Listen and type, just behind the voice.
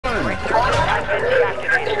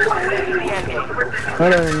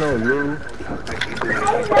That ain't no you.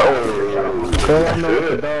 Cause I know what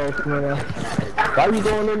the dog smell. Why you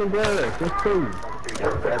going in the grass? It's cool.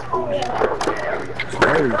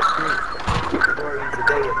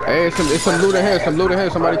 Hey, it's some loot in here,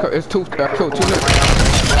 Somebody, it's two, I killed 2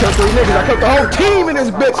 niggas. Killed 3 niggas, I killed the whole team in this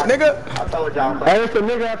bitch, nigga. Hey, it's a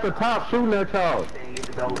nigga at the top shooting at y'all.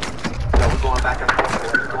 Going back and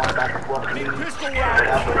forth,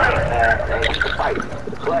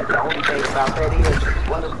 but the only thing about that is,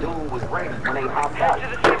 what them dude was ready when they hopped out.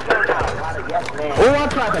 Oh, I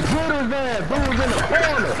tried to get his ass. Dude was in the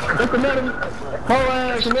corner. That's another whole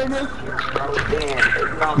ass nigga.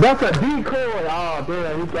 That's a decoy. Oh,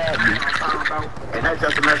 damn, he got me. And that's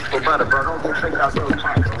just a message for brother, bro. Don't get tricked out so much,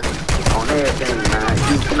 on everything, man.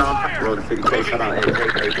 You know, Roll the City K, shout out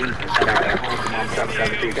AJKB, shout out at home to Mom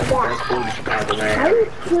 773, got the best food in Chicago, man. How you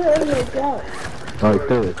kill your dog? Right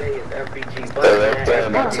there.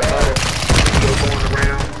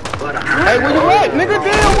 Hey, where you at, nigga?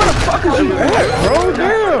 Damn, where the fuck is you at, bro?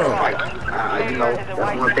 Damn. You know,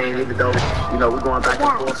 that's one thing, even though, you know, we're going back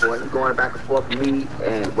and forth, or he's going back and forth with me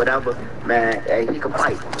and whatever, man, hey, he can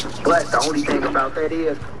fight. But the only thing about that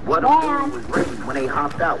is, what them dude was ready when they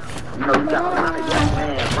hopped out. You know, you got a lot of young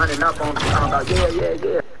men running up on them, talking about,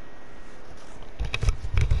 yeah.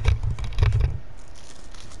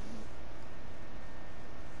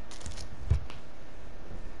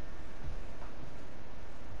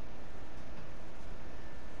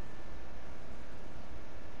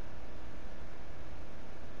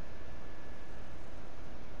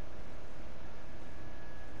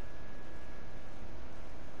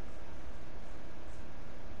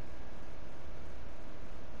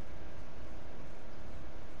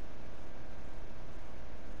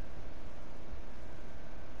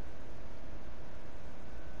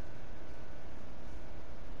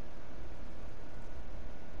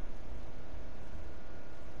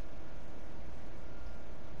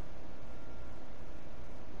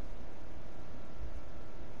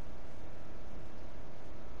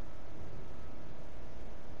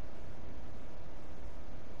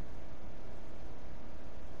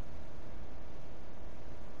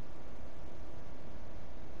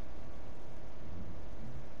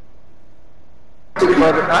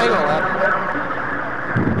 But I ain't gonna lie.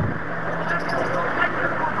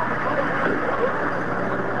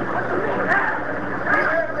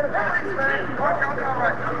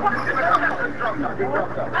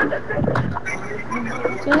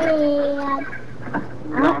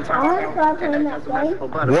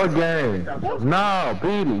 What game? No,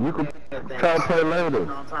 beat it. You can try to play later. You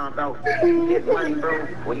know what I'm talking about? Get money, bro.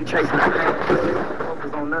 When you chasing that,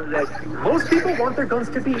 focus on none of that. Most people want their guns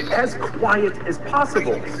to be as quiet as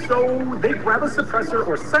possible, so they grab a suppressor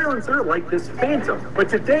or silencer like this Phantom. But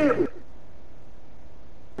today,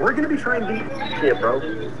 we're gonna be trying to shit, bro.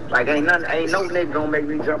 Like ain't no nigga gonna make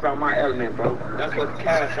me jump out my element, bro. That's what the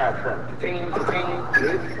cash out for. Team.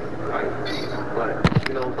 But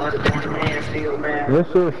you know, but one man still, man. This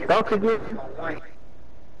is stuck again.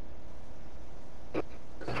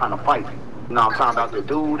 Trying to fight. You know, I'm talking about the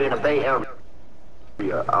dude in the Bay Area.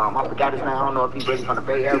 I forgot his name. I don't know if he's really from the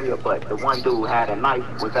Bay Area, but the one dude had a knife,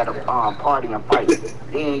 was at a party and fight.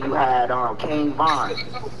 Then you had King Von.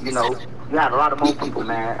 You know, you had a lot of more people,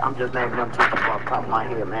 man. I'm just naming them two off the top of my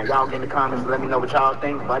head, man. Y'all get in the comments and let me know what y'all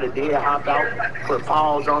think. But it did hop out, put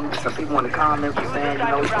pause on me. Some people in the comments were saying, you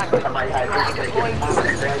know, somebody had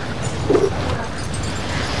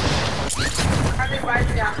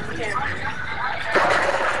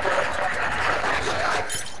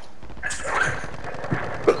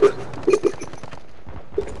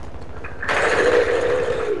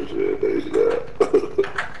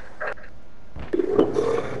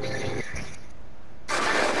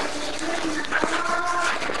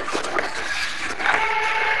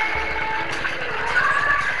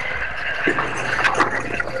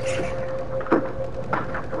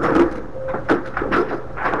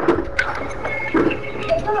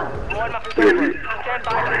Stand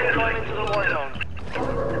by for deployment to the war zone.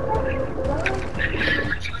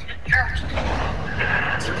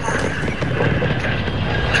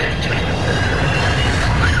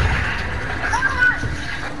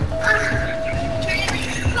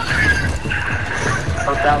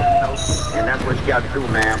 And that's what you got to do,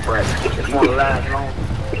 man. But it's going to last long.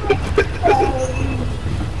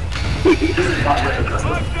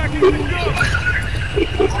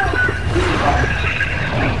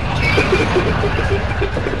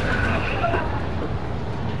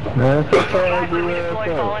 Deploy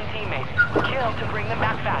fallen teammates. Kill to bring them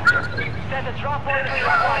back faster. Send a drop point to your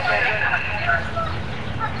squad member.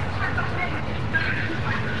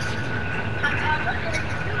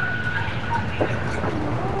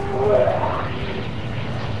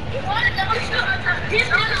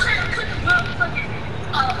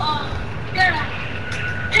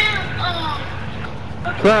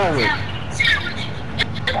 Sandwich.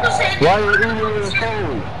 Why you eating your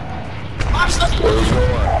food? Where you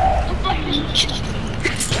going?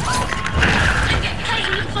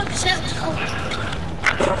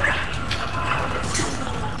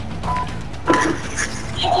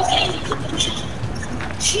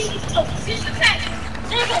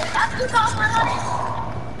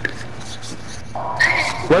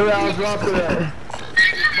 Where y'all drop it at?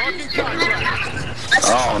 I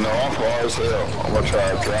don't know, I'm far as hell. I'm gonna try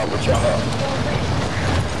to drop with y'all.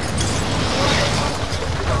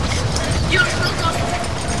 You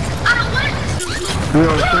know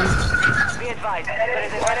what I'm saying? Be advised, there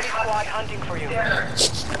is an enemy squad hunting for you.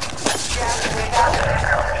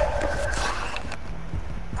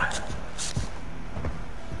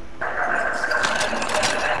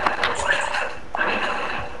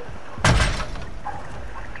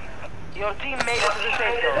 Your team made it to the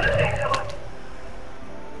safe zone.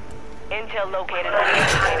 Intel located on the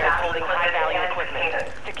containers holding high-value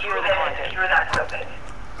equipment. Secure the content.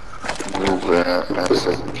 Move that, that's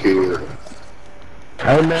secure.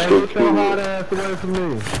 Hey man, get your hot ass away from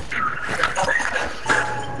me.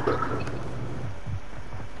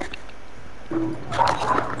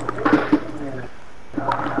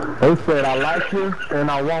 They said I like you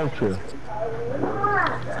and I want you.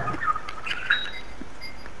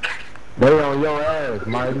 They on your ass,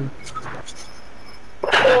 Mighty.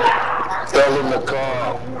 Fell in the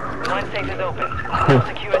car. One safe is open.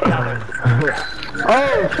 Secure the others.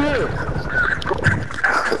 Oh shit!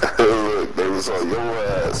 Look, they was on your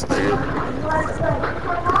ass, nigga.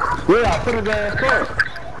 Yeah, I put his ass up.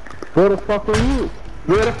 Where the fuck are you?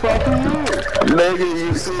 Where the fuck are you? Nigga,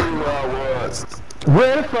 you see where I was.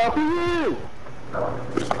 Where the fuck are you?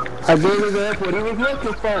 I gave his ass what he was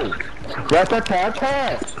looking for. That's a tap.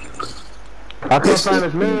 I couldn't find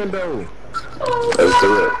his man though. Let's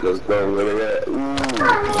do it. Let's go. Where they at? Ooh.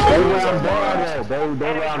 They where I'm bad at. They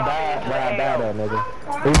where I'm bad at, nigga.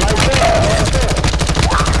 He's right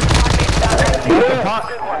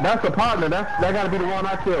there. That's the partner. That gotta be the one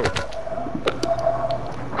I killed.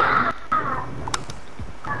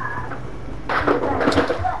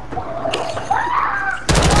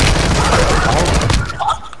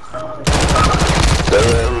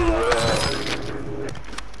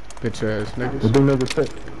 Bitch ass niggas. The dude nigga sick.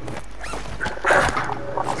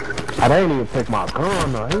 I didn't even pick my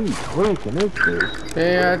gun though. He's tweaking this shit. He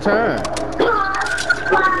ain't had time.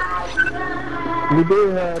 You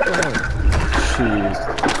did have time. Shit.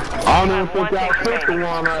 I don't even think y'all took the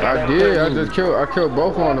one I did. I killed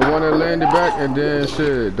both of them. The one that landed back and then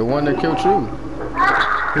shit, the one that killed you.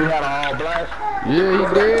 He had an all black. Yeah, he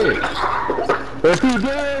did. If he did,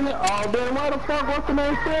 then why the fuck what's the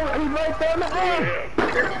name still? He's right there in the air.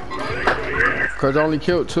 Cause I only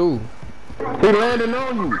killed two. He landed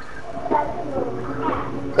on you.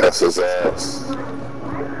 That's his ass.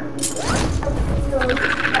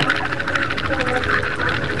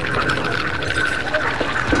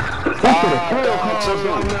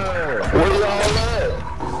 Where y'all at?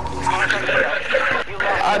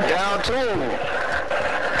 I down too.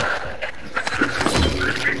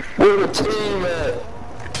 Where the team at?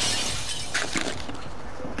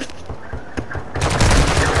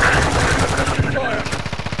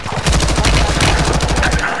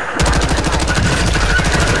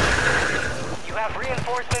 You have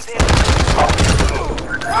reinforcements in.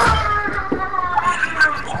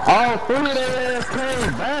 All three of their ass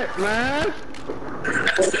came back, man.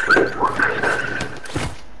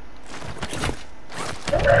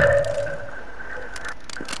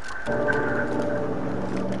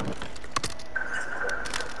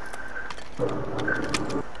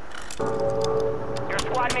 Your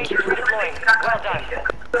squad mate is redeploying. Well done.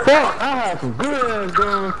 Fuck, I have some good ass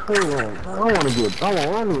guns too.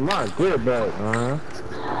 I need my good back, man.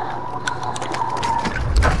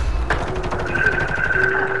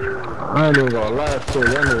 I ain't even gonna lie to you,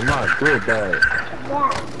 I need my good back.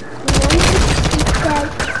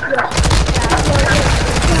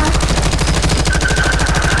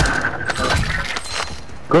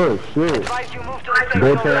 Good shit. Advise you move to the safe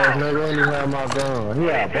Bitch zone ass now. nigga ain't even have my gun. He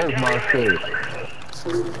had both my shit.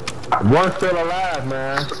 One still alive,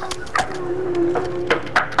 man.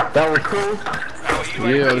 That was cool.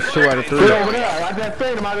 Yeah, it was 2 out of 3. He over there. I just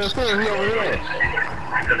seen him. I just seen him. He over there.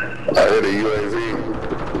 I hit a UAV.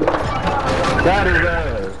 Got his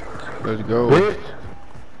ass. Let's go. Bitch.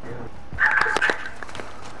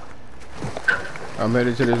 I'm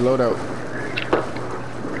headed to this loadout.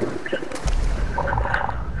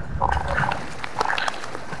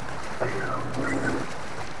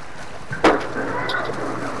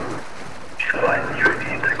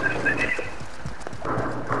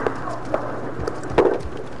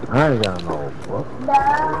 I ain't got no fuck.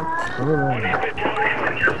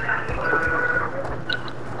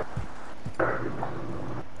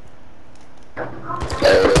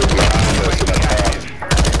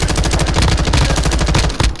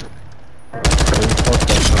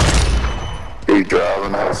 He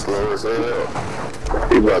driving out slow as hell.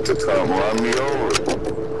 He about to come run me over.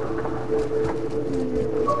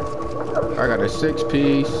 I got a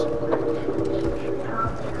 6-piece.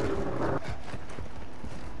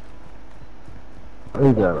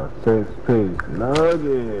 He got a 6-piece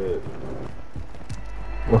nugget.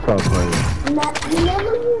 What's up, player? Remember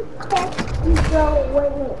you said you go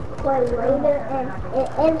when it play later and it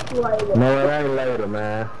ends later. No, it ain't later,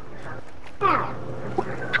 man. How?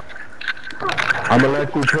 I'm gonna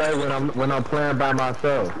let you play when I'm playing by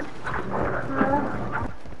myself.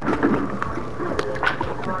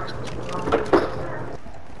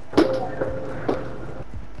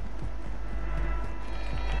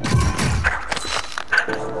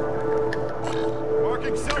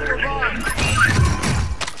 Marking self-revive.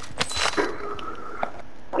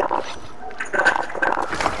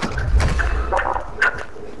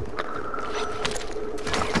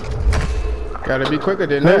 Gotta be quicker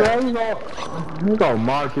than that. You gonna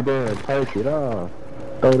mark it in and take it off.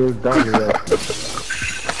 Throw this dummy at you.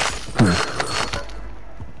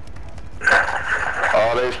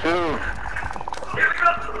 Oh, they shoot.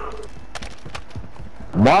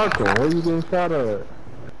 Mark him, where you getting shot at?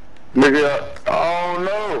 Nigga, oh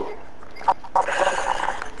no.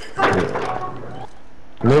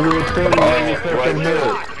 Nigga was telling you when you took the mid.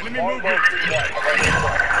 Enemy movement.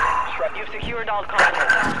 You've secured all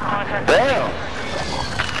content. Damn.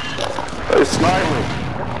 They sniping.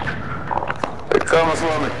 They coming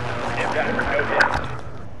for me.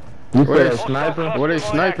 You Where said they sniper? Where they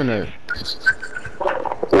sniping at?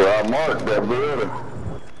 Well, I marked that building.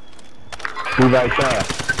 He right there.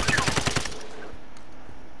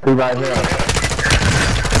 He right here.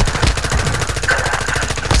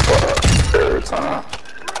 Every time.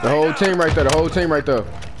 The whole team right there. The whole team right there.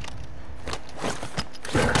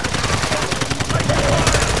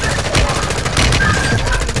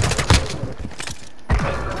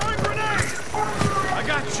 I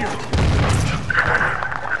got you.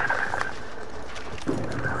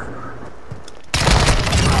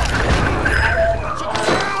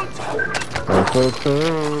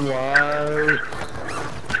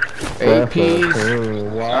 Eight piece.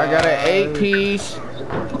 I got an 8-piece.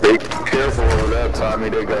 Be careful over that, Tommy.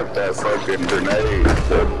 They got that fucking grenade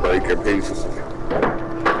that break in pieces. Or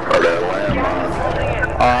that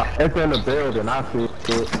landmine. It's in the building. I see it.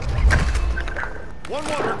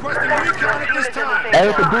 1-1 requesting recon at this time. Hey,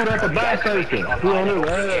 it's the dude at the gas station. He on his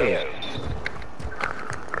way.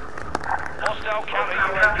 Hostile counter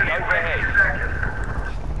UAV overhead.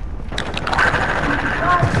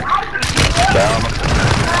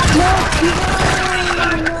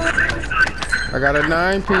 I got a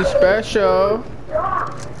 9-piece special.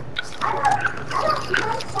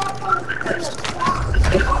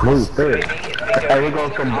 Move thick. Hey, we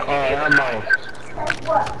got some ammo.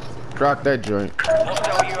 Drop that joint.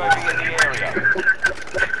 Hostile UAV in the area.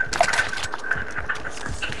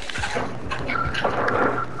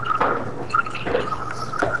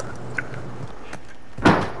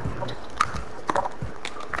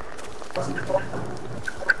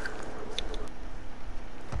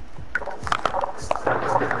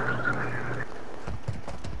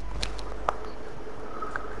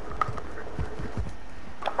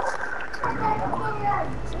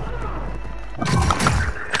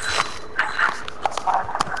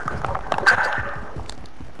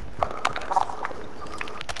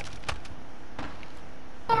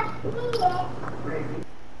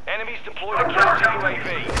 Enemies deployed a counter UAV.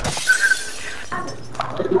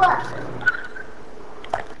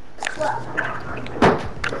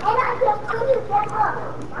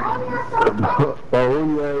 But who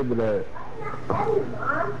you able at?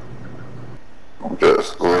 Just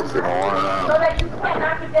looking around. So that you can't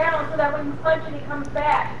knock it down so that when you punch it, it comes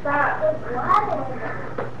back. Stop.